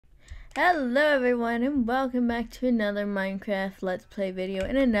Hello everyone and welcome back to another Minecraft Let's Play video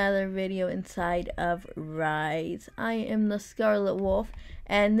and another video inside of Rise. I am the Scarlet Wolf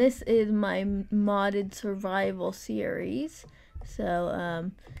and this is my modded survival series. So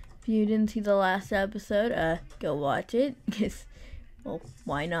if you didn't see the last episode, go watch it because, well,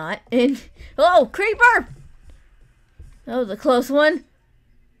 why not? And oh, creeper! That was a close one.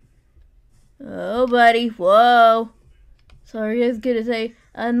 Oh buddy, whoa. Sorry, I was gonna say,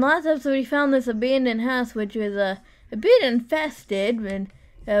 in the last episode we found this abandoned house which was a bit infested, and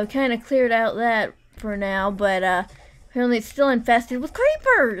we kind of cleared out that for now, but apparently it's still infested with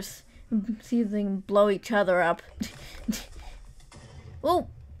creepers! See if they can blow each other up. Oh!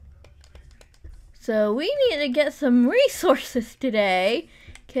 So we need to get some resources today,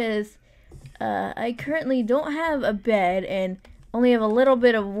 because I currently don't have a bed and only have a little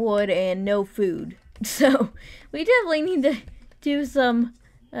bit of wood and no food. So we definitely need to do some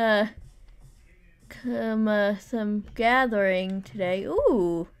gathering today.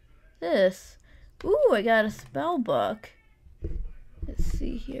 Ooh, this. Ooh, I got a spell book. Let's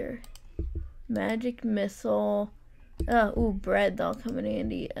see here. Magic missile. Ooh, bread. That'll come in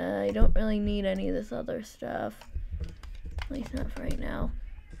handy. I don't really need any of this other stuff. At least not for right now.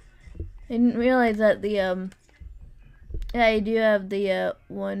 I didn't realize that the yeah, I do have the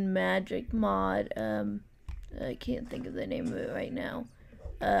one magic mod. I can't think of the name of it right now.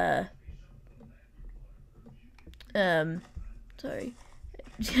 Sorry. I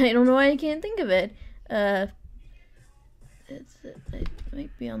don't know why I can't think of it. It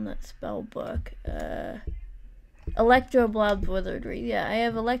might be on that spell book. Electroblobs wizardry. Yeah, I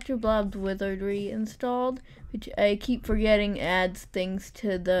have Electroblobs wizardry installed, which I keep forgetting adds things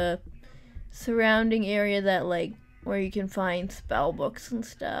to the surrounding area that, like, where you can find spell books and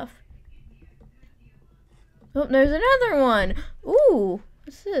stuff. Oh, there's another one! Ooh,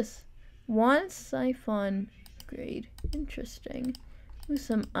 what's this? One siphon grade. Interesting. Ooh,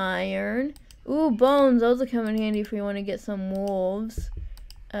 some iron. Ooh, bones. Those will come in handy if we want to get some wolves.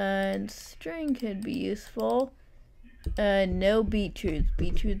 And string could be useful. No beetroots.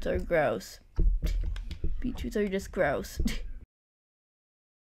 Beetroots are gross. Beetroots are just gross.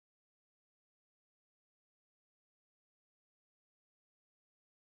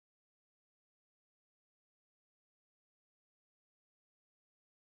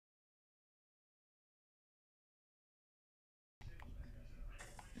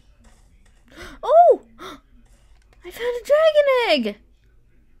 Oh! I found a dragon egg!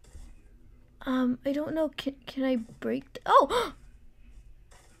 I don't know, can I break oh!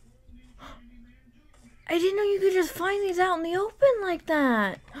 I didn't know you could just find these out in the open like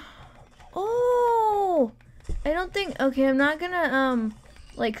that! Oh! I don't think, okay, I'm not gonna,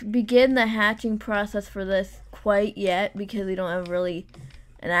 like, begin the hatching process for this quite yet, because we don't have really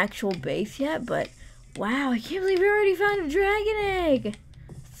an actual base yet, but wow, I can't believe we already found a dragon egg!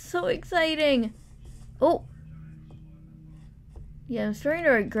 So exciting! Oh! Yeah, I'm starting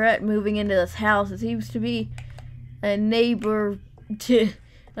to regret moving into this house. It seems to be a neighbor to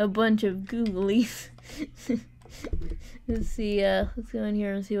a bunch of googlies. Let's see, let's go in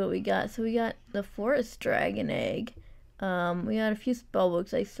here and see what we got. So we got the forest dragon egg. We got a few spell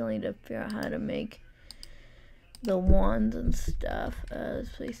books. I still need to figure out how to make the wands and stuff.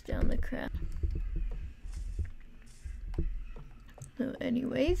 Let's place down the craft. So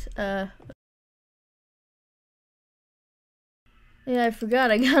anyways, yeah, I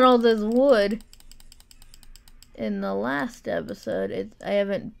forgot I got all this wood in the last episode. I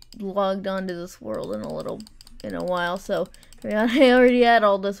haven't logged onto this world in a while, so I already had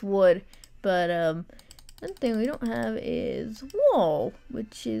all this wood. But one thing we don't have is wool,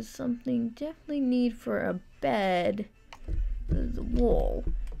 which is something definitely need for a bed. Is wool.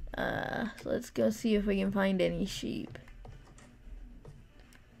 So let's go see if we can find any sheep.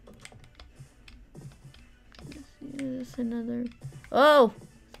 There's another. Oh,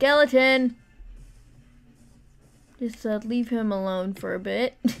 skeleton! Just leave him alone for a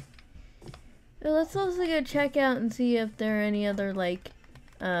bit. But let's also go check out and see if there are any other, like,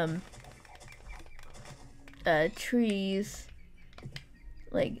 trees,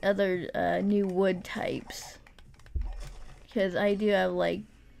 like other new wood types. Because I do have, like,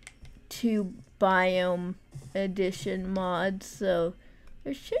 2 biome edition mods, so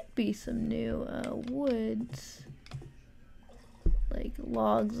there should be some new woods. Like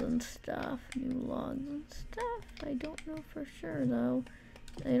logs and stuff. New logs and stuff. I don't know for sure though.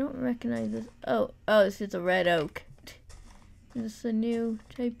 I don't recognize this. Oh, it's just a red oak. Is this a new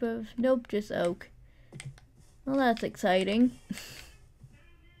type of... Nope, just oak. Well, that's exciting.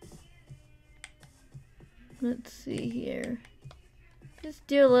 Let's see here. Just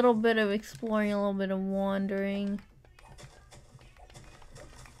do a little bit of exploring, a little bit of wandering.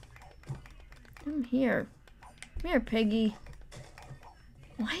 I'm here. Come here, piggy.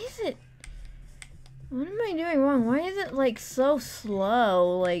 Why is it... What am I doing wrong? Why is it, like, so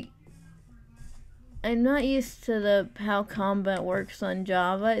slow? Like, I'm not used to how combat works on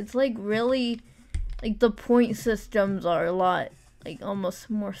Java. It's, like, really... Like, the point systems are a lot, like, almost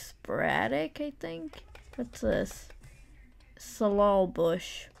more sporadic, I think. What's this? Salal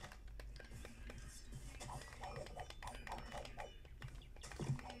bush.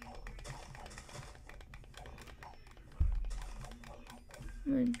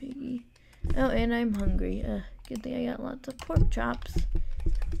 Come on, piggy. Oh, and I'm hungry. Good thing I got lots of pork chops.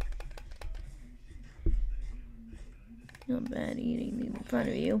 Not bad eating these in front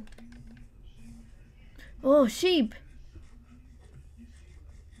of you. Oh, sheep!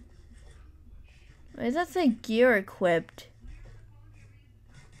 Why does that say gear equipped?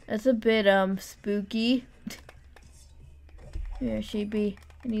 That's a bit, spooky. Here, sheepy.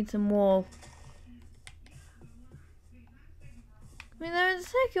 I need some wool. I mean, there's a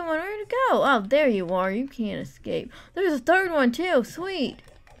second one. Where'd it go? Oh, there you are. You can't escape. There's a third one, too. Sweet.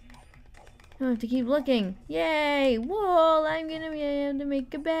 I don't have to keep looking. Yay! Wool! I'm gonna be able to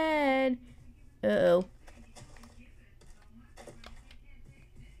make a bed. Uh-oh.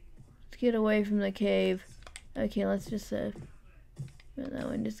 Let's get away from the cave. Okay, let's just, that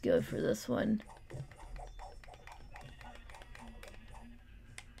one. Just go for this one.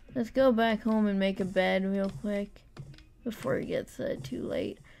 Let's go back home and make a bed real quick before it gets too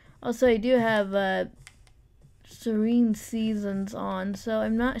late. Also, I do have Serene Seasons on, so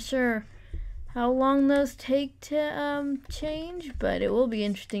I'm not sure how long those take to change, but it will be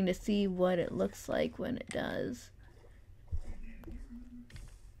interesting to see what it looks like when it does.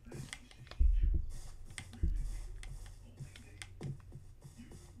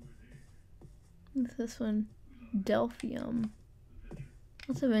 What's this one? Delphium.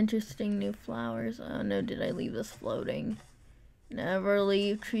 Lots of interesting new flowers. Oh no, did I leave this floating? Never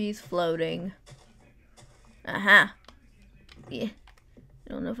leave trees floating. Aha! Yeah. I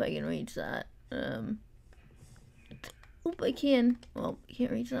don't know if I can reach that. Oop, I can. Well, I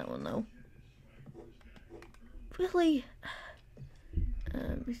can't reach that one though. Really?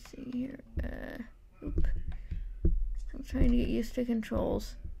 Let me see here. Oop. I'm trying to get used to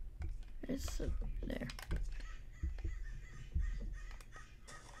controls. It's there.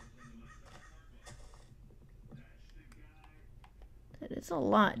 That is a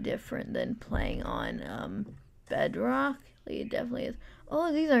lot different than playing on Bedrock. Like, it definitely is.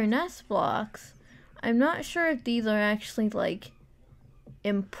 Oh, these are nest blocks. I'm not sure if these are actually like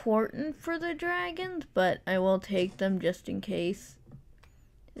important for the dragons, but I will take them just in case.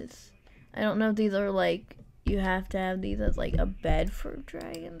 I don't know if these are like, you have to have these as like a bed for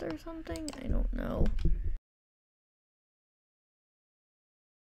dragons or something. I don't know.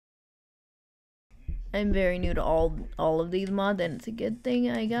 I'm very new to all of these mods, and it's a good thing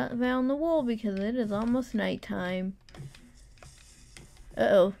I found the wool because it is almost nighttime.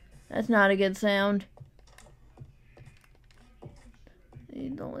 Uh-oh, that's not a good sound.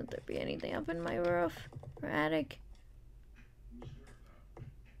 Don't let there be anything up in my roof or attic.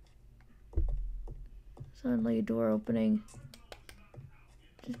 Sounds like a door opening.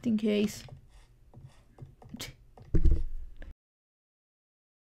 Just in case.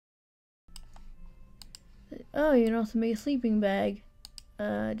 Oh, you can also make a sleeping bag.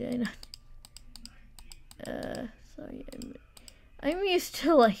 Did I not? Sorry. I'm used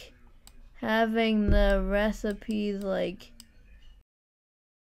to, like, having the recipes, like...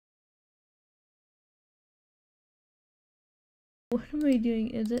 What am I doing?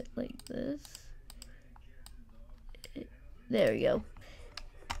 Is it like this? There we go.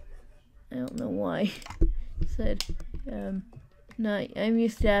 I don't know why it said, I'm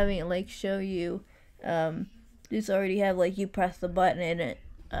used to having it, like, show you, just already have, like, you press the button and it,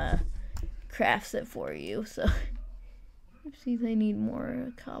 crafts it for you, so. Oopsies, I need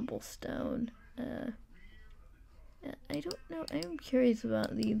more cobblestone. I don't know, I'm curious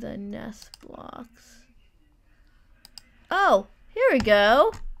about these, nest blocks. Oh, here we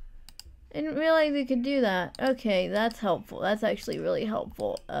go! I didn't realize you could do that. Okay, that's helpful. That's actually really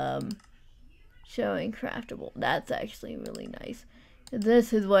helpful. Showing craftable. That's actually really nice.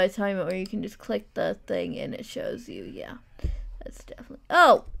 This is what it's talking about, where you can just click the thing and it shows you. Yeah, that's definitely.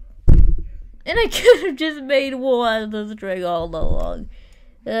 Oh! And I could have just made wool out of this string all along.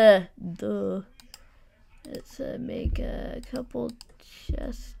 Duh. Let's make a couple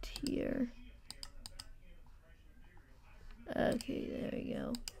chests here. Okay, there we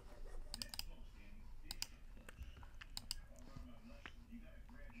go.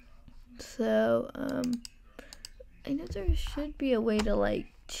 So, I know there should be a way to, like,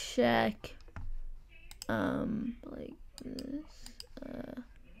 check, like this,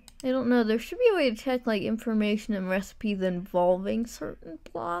 I don't know, there should be a way to check, like, information and recipes involving certain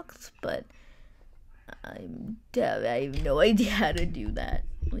blocks, but I have no idea how to do that,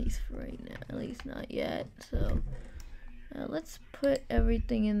 at least for right now, at least not yet, so, let's put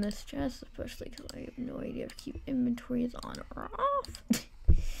everything in this chest, especially because I have no idea if to keep inventories on or off.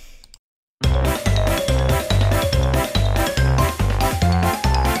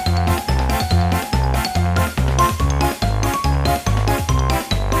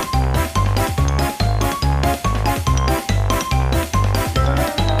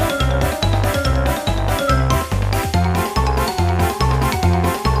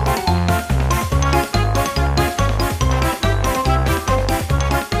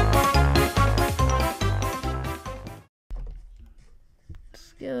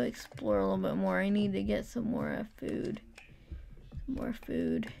 Go explore a little bit more. I need to get some more food. More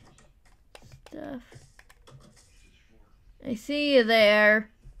food stuff. I see you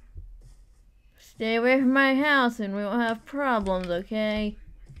there. Stay away from my house and we won't have problems, okay?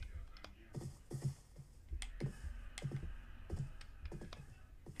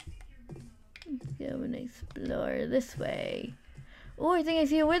 Let's go and explore this way. Oh, I think I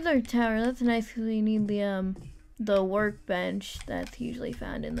see a wizard tower. That's nice because we need the workbench that's usually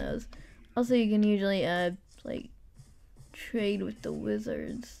found in those. Also, you can usually like trade with the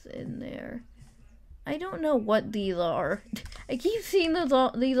wizards in there. I don't know what these are. I keep seeing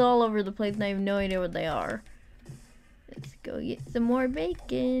these all over the place and I have no idea what they are. Let's go get some more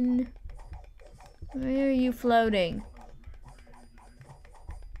bacon. Where are you floating?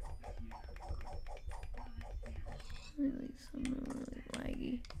 Really, something really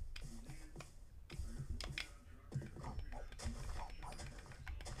laggy.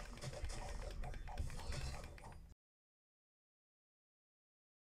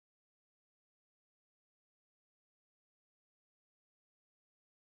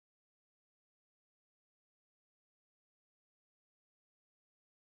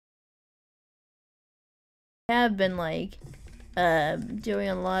 Have been like doing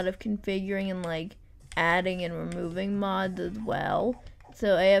a lot of configuring and like adding and removing mods as well,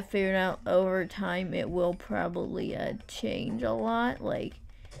 so I have figured out over time it will probably change a lot, like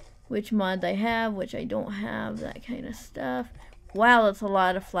which mods I have, which I don't have, that kind of stuff. Wow, that's a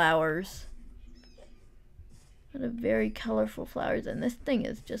lot of flowers, a lot of very colorful flowers, and this thing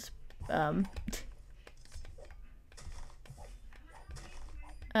is just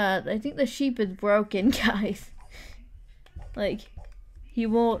I think the sheep is broken, guys. Like, he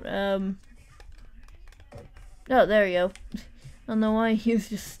won't, oh, there we go. I don't know why he was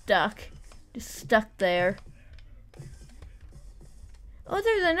just stuck there. Oh,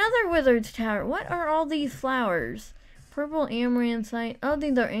 there's another wizard's tower. What are all these flowers? Purple amaranthine. Oh,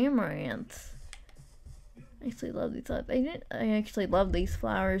 these are amaranths. I actually love these flowers. I actually love these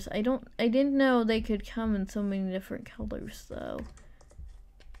flowers. I didn't know they could come in so many different colors, though.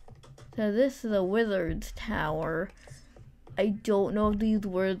 So this is a wizard's tower. I don't know if these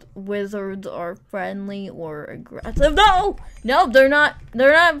wizards are friendly or aggressive. No! Nope, they're not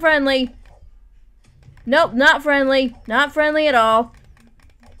friendly. Nope, not friendly. Not friendly at all.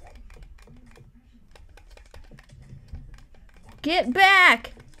 Get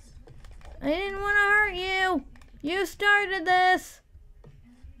back! I didn't want to hurt you. You started this.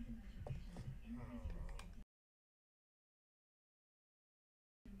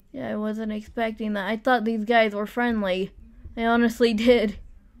 Yeah, I wasn't expecting that. I thought these guys were friendly. I honestly did.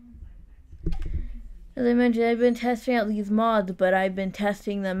 As I mentioned, I've been testing out these mods, but I've been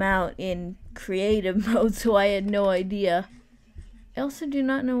testing them out in creative mode, so I had no idea. I also do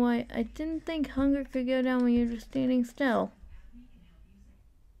not know why. I didn't think hunger could go down when you're just standing still.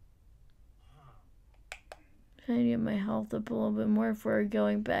 Trying to get my health up a little bit more before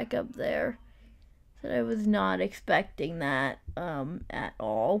going back up there. But I was not expecting that at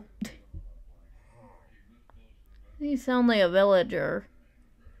all. You sound like a villager.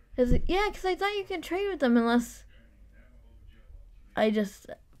 Yeah, because I thought you could trade with them unless I just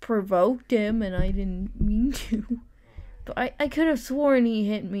provoked him and I didn't mean to. But I could have sworn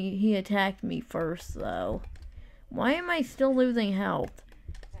he attacked me first, though. Why am I still losing health?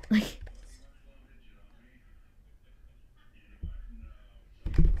 Like...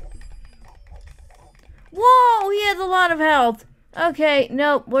 Whoa, he has a lot of health. Okay,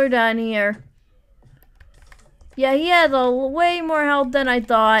 nope, we're done here. Yeah, he has way more health than I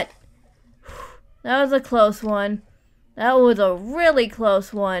thought. That was a close one. That was a really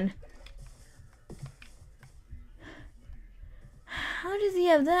close one. How does he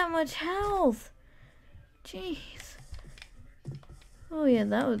have that much health? Jeez. Oh yeah,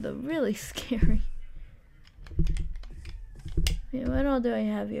 that was really scary. Okay, what all do I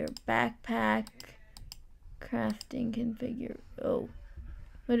have here? Backpack, crafting configure. Oh,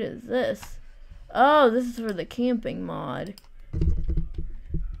 what is this? Oh, this is for the camping mod.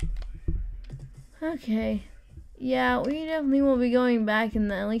 Okay. Yeah, we definitely won't be going back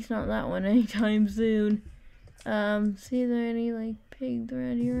in at least not that one anytime soon. See, are there any like pigs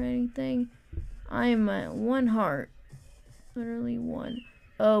around here or anything? I'm at 1 heart. Literally 1.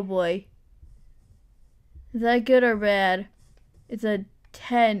 Oh boy. Is that good or bad? It's a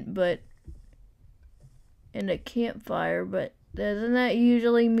tent, but and a campfire, but doesn't that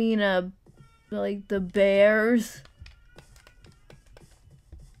usually mean like the bears?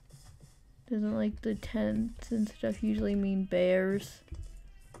 Doesn't like the tents and stuff usually mean bears?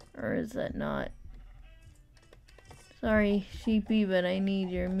 Or is that not? Sorry, sheepy, but I need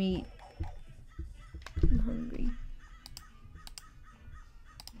your meat. I'm hungry.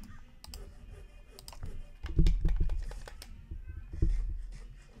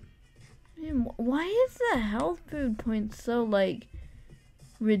 Man, why is the health food point so like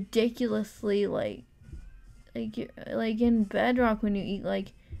ridiculously like in Bedrock when you eat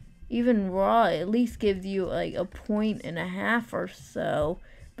like even raw, it at least gives you like a 1.5 or so,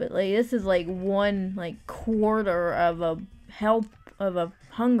 but like this is like 1/4 of a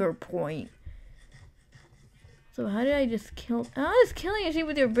hunger point. So how did I just kill? How is killing a sheep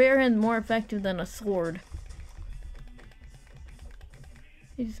with your bare hands more effective than a sword?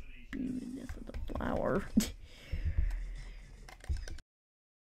 I just beat this with a flower.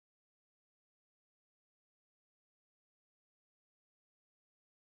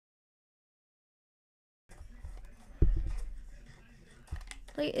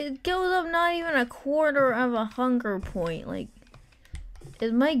 Like, it goes up not even 1/4 of a hunger point. Like,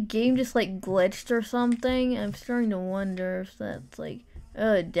 is my game just like glitched or something? I'm starting to wonder if that's like,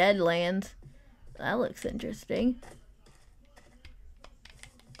 oh, Deadlands. That looks interesting.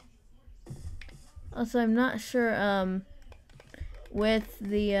 Also, I'm not sure, with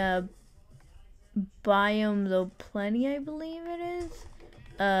the, Biomes of Plenty, I believe it is.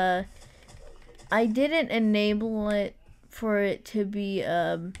 I didn't enable it for it to be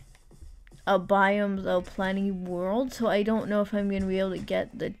a Biomes of Plenty world, so I don't know if I'm gonna be able to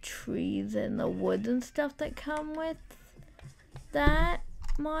get the trees and the woods and stuff that come with that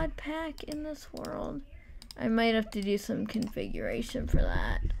mod pack in this world. I might have to do some configuration for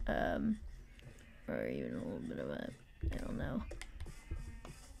that, or even a little bit of a, I don't know.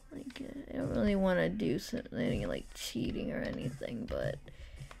 Like, I don't really want to do something like cheating or anything, but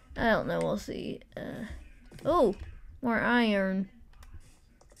I don't know, we'll see. Oh, more iron.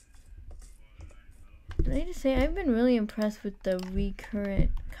 Can I just say, I've been really impressed with the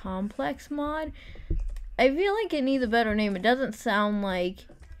Recurrent Complex mod. I feel like it needs a better name. It doesn't sound like,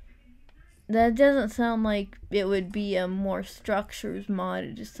 that doesn't sound like it would be a more structures mod.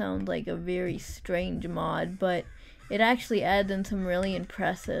 It just sounds like a very strange mod, but it actually adds in some really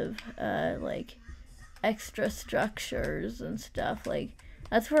impressive, like, extra structures and stuff. Like,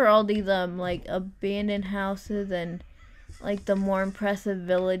 that's where all these, like, abandoned houses and, like, the more impressive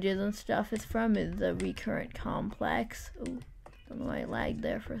villages and stuff is from, is the Recurrent Complex. Ooh, I don't know why I lagged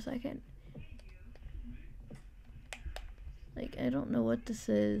there for a second. Like, I don't know what this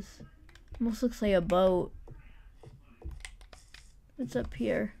is. Almost looks like a boat. What's up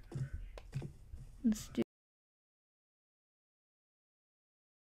here? Let's do.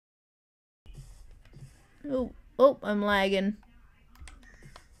 Oh, I'm lagging.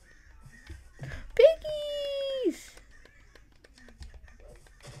 Piggies!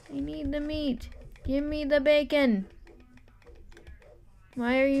 I need the meat. Give me the bacon.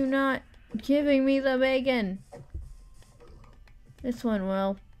 Why are you not giving me the bacon? This one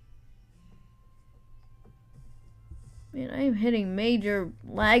will. Man, I am hitting major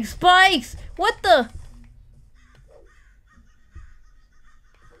lag spikes! What the?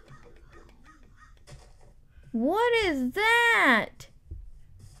 What is that?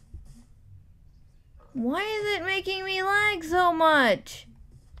 Why is it making me lag so much?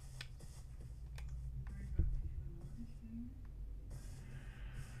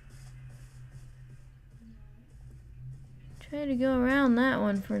 Try to go around that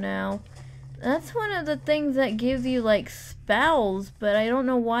one for now. That's one of the things that gives you like spells, but I don't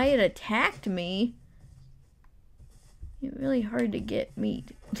know why it attacked me. It's really hard to get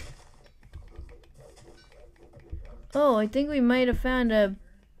meat. Oh, I think we might have found a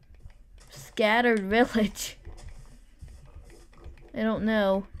scattered village. I don't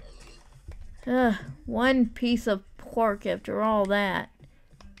know. One piece of pork after all that.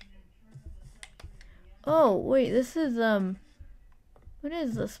 Oh, wait, this is, what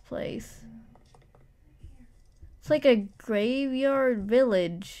is this place? It's like a graveyard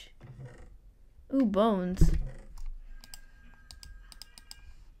village. Ooh, bones.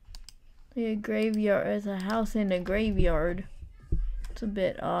 Like a graveyard, it's a house in a graveyard. It's a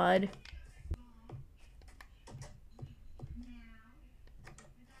bit odd.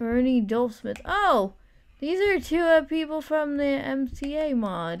 Ernie Dolphsmith. Oh! These are two people from the MCA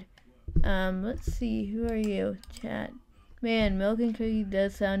mod. Let's see, who are you? Chat. Man, milk and cookie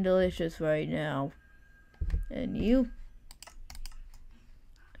does sound delicious right now. And you?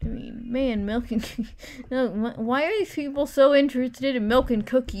 I mean, man, milk and cookies. No, why are these people so interested in milk and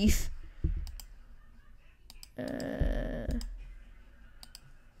cookies? Take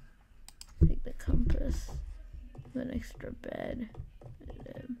the compass. An extra bed.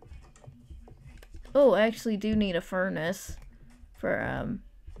 Oh, I actually do need a furnace for,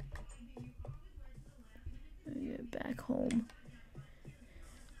 get back home.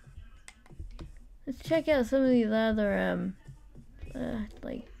 Let's check out some of these other,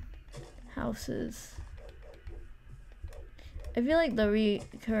 like, houses. I feel like the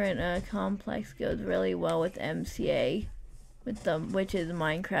Recurrent, complex goes really well with MCA. With the, which is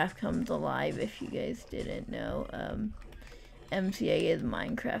Minecraft Comes Alive, if you guys didn't know. MCA is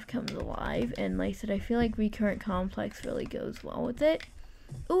Minecraft Comes Alive, and like I said, I feel like Recurrent Complex really goes well with it.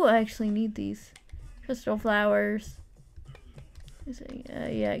 Ooh, I actually need these crystal flowers.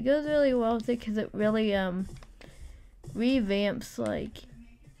 Yeah, it goes really well with it because it really revamps like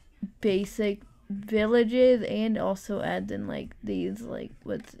basic villages and also adds in like these, like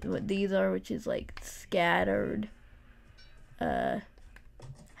what these are, which is like scattered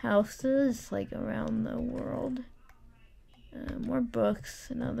houses like around the world. More books,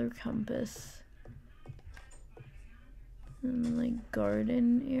 another compass, and like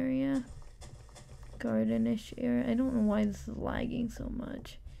garden area, gardenish area. I don't know why this is lagging so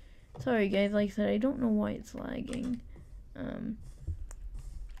much. Sorry guys, like I said, I don't know why it's lagging.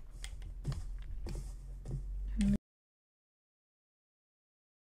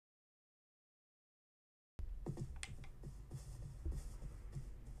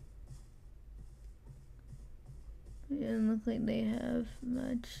 It doesn't look like they have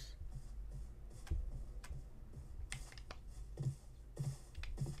much.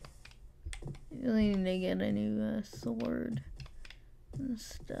 I really need to get a new sword and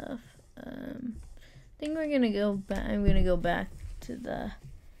stuff. I think we're gonna go back. I'm gonna go back to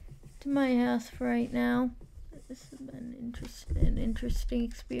my house for right now. This has been an interesting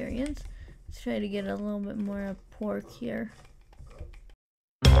experience. Let's try to get a little bit more pork here.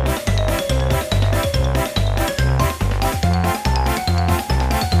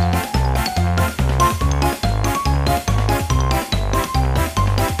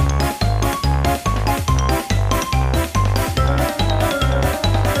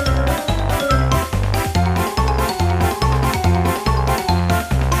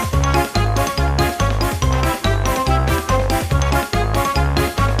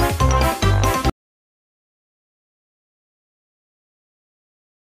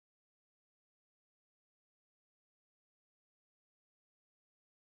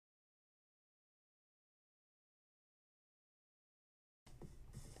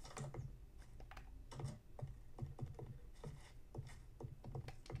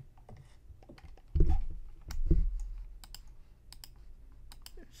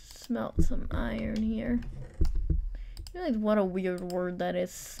 Smelt some iron here. You realize what a weird word that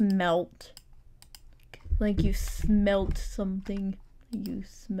is, smelt. Like you smelt something. You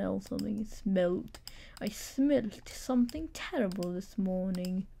smell something, you smelt. I smelt something terrible this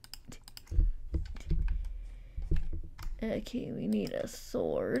morning. Okay, we need a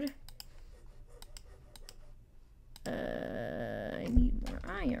sword. I need more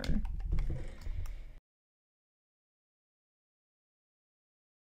iron.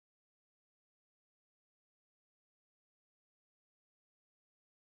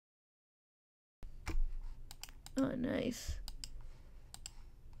 Oh, nice.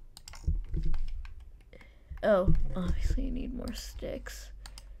 Oh, obviously I need more sticks.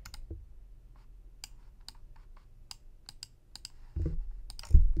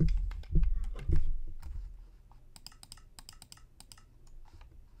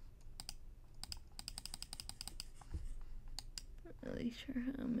 Not really sure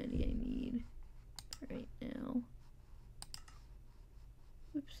how many I need right now.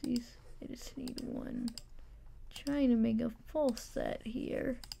 Oopsies, I just need one. Trying to make a full set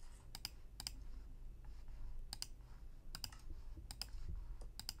here.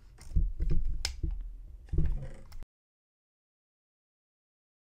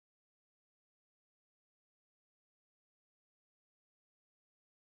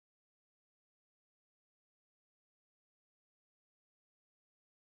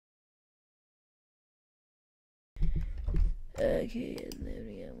 Okay, and then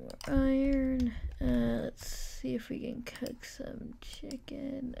we have more iron. Let's see if we can cook some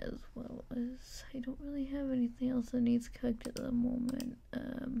chicken as well as I don't really have anything else that needs cooked at the moment.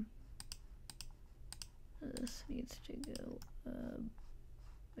 This needs to go.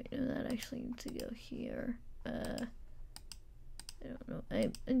 Wait, no, that actually needs to go here. I don't know.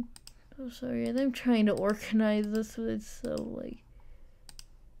 I'm so sorry. I'm trying to organize this, but it's so like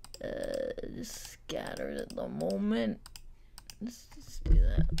just scattered at the moment. Let's just do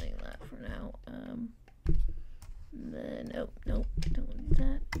that like that for now. Then nope, don't need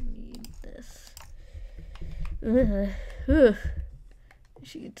that. I need this. Ugh.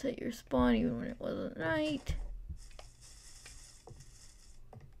 You could set your spawn even when it wasn't right.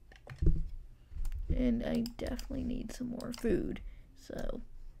 And I definitely need some more food. So,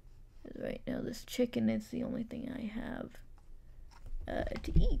 right now this chicken is the only thing I have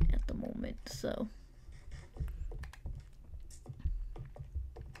to eat at the moment. So,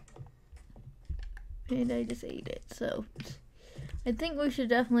 and I just ate it. So, I think we should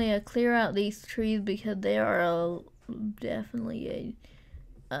definitely clear out these trees because they are definitely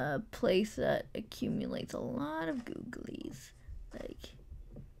a place that accumulates a lot of googlies. Like,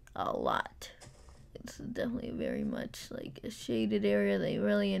 a lot. It's definitely very much like a shaded area they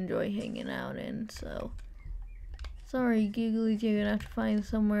really enjoy hanging out in, so sorry googlies, you're gonna have to find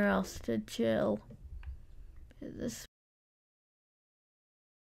somewhere else to chill. This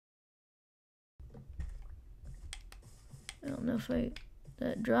I don't know if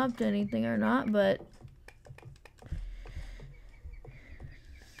that dropped anything or not, but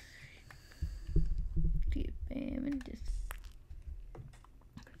bam, and just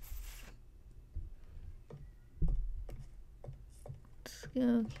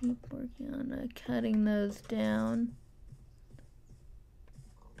go keep working on cutting those down.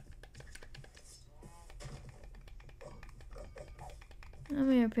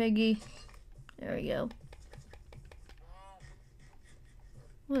 Come here, piggy. There we go.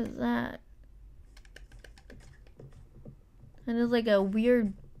 What is that? That is like a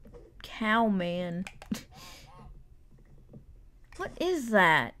weird cow man. What is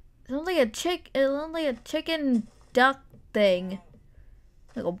that? It sounds like a chicken duck thing.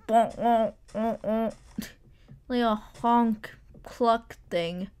 Like a bonk, bonk, bonk, bonk. Like a honk cluck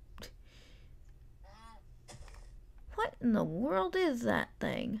thing. What in the world is that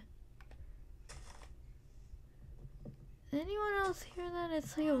thing? Anyone else hear that?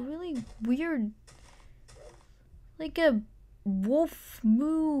 It's like a really weird, like a wolf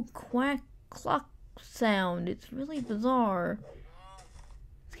moo quack cluck sound. It's really bizarre.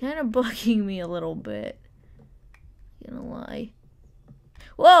 It's kind of bugging me a little bit. Not gonna lie.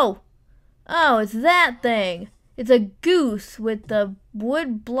 Whoa! Oh, it's that thing. It's a goose with the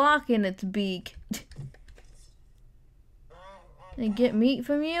wood block in its beak. Can I get meat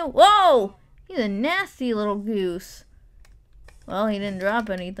from you? Whoa! He's a nasty little goose. Well, he didn't drop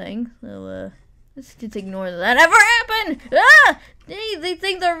anything, so let's just ignore that ever happened. Ah! Jeez, these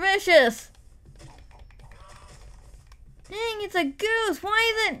things are vicious. Dang, it's a goose.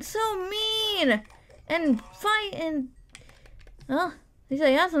 Why is it so mean? And fight and well, at least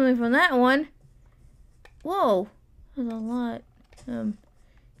I got something from that one. Whoa, that's a lot.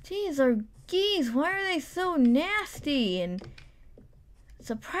 Geez, our geese, why are they so nasty and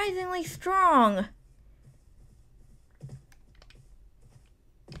surprisingly strong?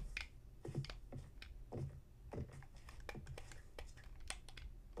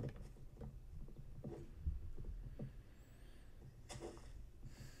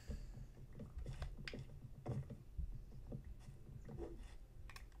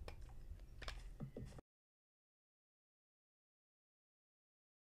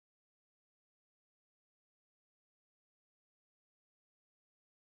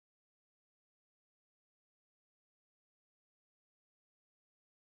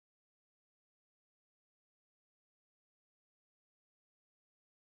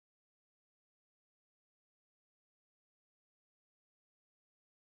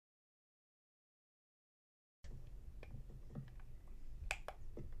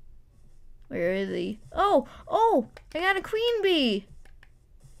 Where is he? Oh, I got a queen bee.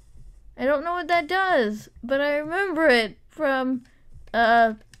 I don't know what that does, but I remember it from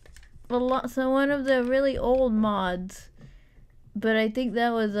one of the really old mods. But I think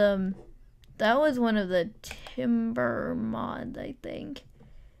that was one of the timber mods, I think.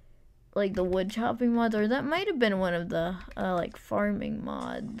 Like the wood chopping mods, or that might have been one of the like farming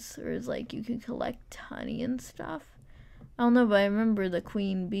mods, or it's like you could collect honey and stuff. I don't know, but I remember the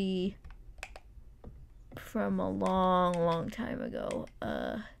queen bee from a long time ago.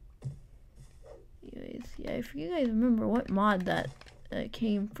 Anyways, yeah, if you guys remember what mod that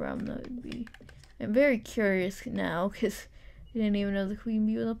came from, that would be... I'm very curious now, because I didn't even know the queen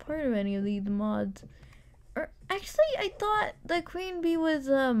bee was a part of any of these mods. Or, actually, I thought the queen bee was,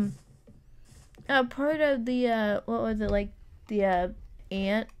 a part of the, what was it, like, the,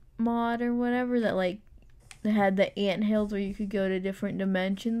 ant mod or whatever, that, like, they had the ant hills where you could go to different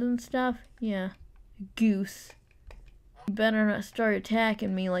dimensions and stuff. Yeah. Goose. You better not start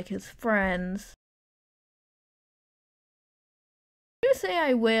attacking me like his friends. You say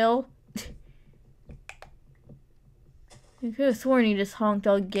I will. I could have sworn he just honked,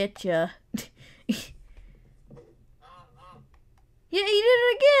 I'll get ya. Yeah, he did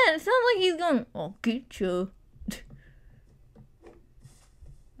it again. It sounds like he's going, I'll get ya.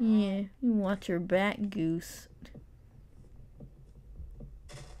 Yeah, you watch your back, Goose.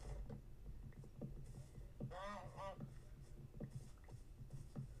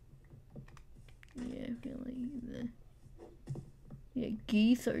 Yeah, I feel like yeah,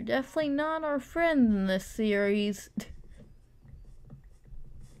 geese are definitely not our friends in this series.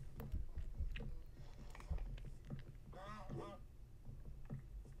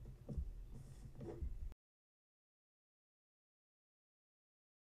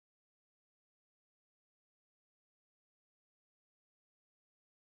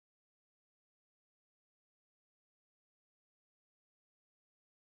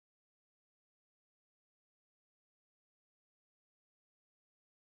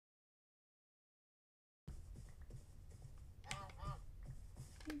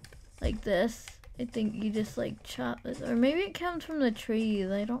 Like this. I think you just like chop this, or maybe it comes from the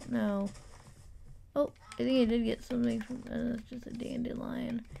trees, I don't know. Oh, I think I did get something from, it's just a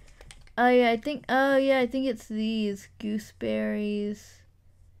dandelion. Oh yeah, I think it's these gooseberries.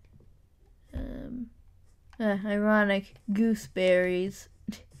 Ironic, gooseberries.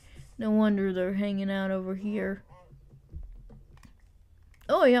 No wonder they're hanging out over here.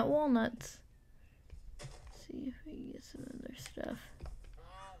 Oh, I got walnuts. Let's see if we can get some other stuff.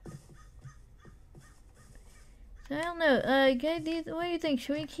 So I don't know, guys, what do you think?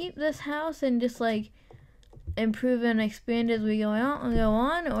 Should we keep this house and just like improve and expand as we go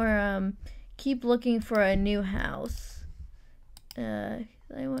on, or keep looking for a new house?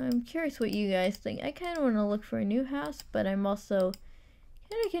 I'm curious what you guys think. I kind of want to look for a new house, but I'm also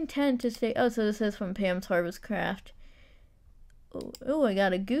kind of content to stay. Oh, so this is from Pam's harvestcraft. Oh, I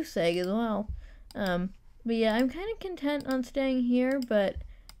got a goose egg as well. But yeah, I'm kind of content on staying here, but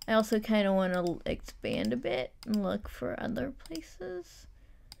I also kind of want to expand a bit and look for other places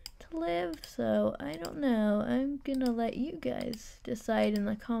to live. So I don't know. I'm gonna let you guys decide in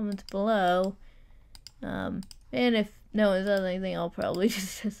the comments below. And if no one says anything, I'll probably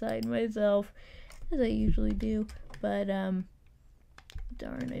just decide myself, as I usually do. But darn,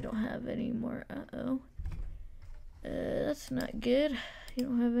 I don't have any more. That's not good. I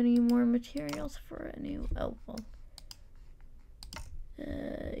don't have any more materials for a new. Oh well.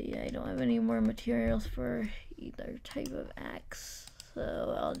 Yeah, I don't have any more materials for either type of axe,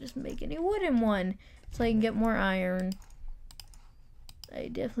 so I'll just make a new wooden one so I can get more iron. I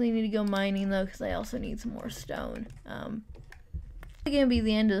definitely need to go mining though, because I also need some more stone. That's gonna be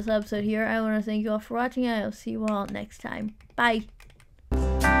the end of this episode here. I want to thank you all for watching. I'll see you all next time. Bye.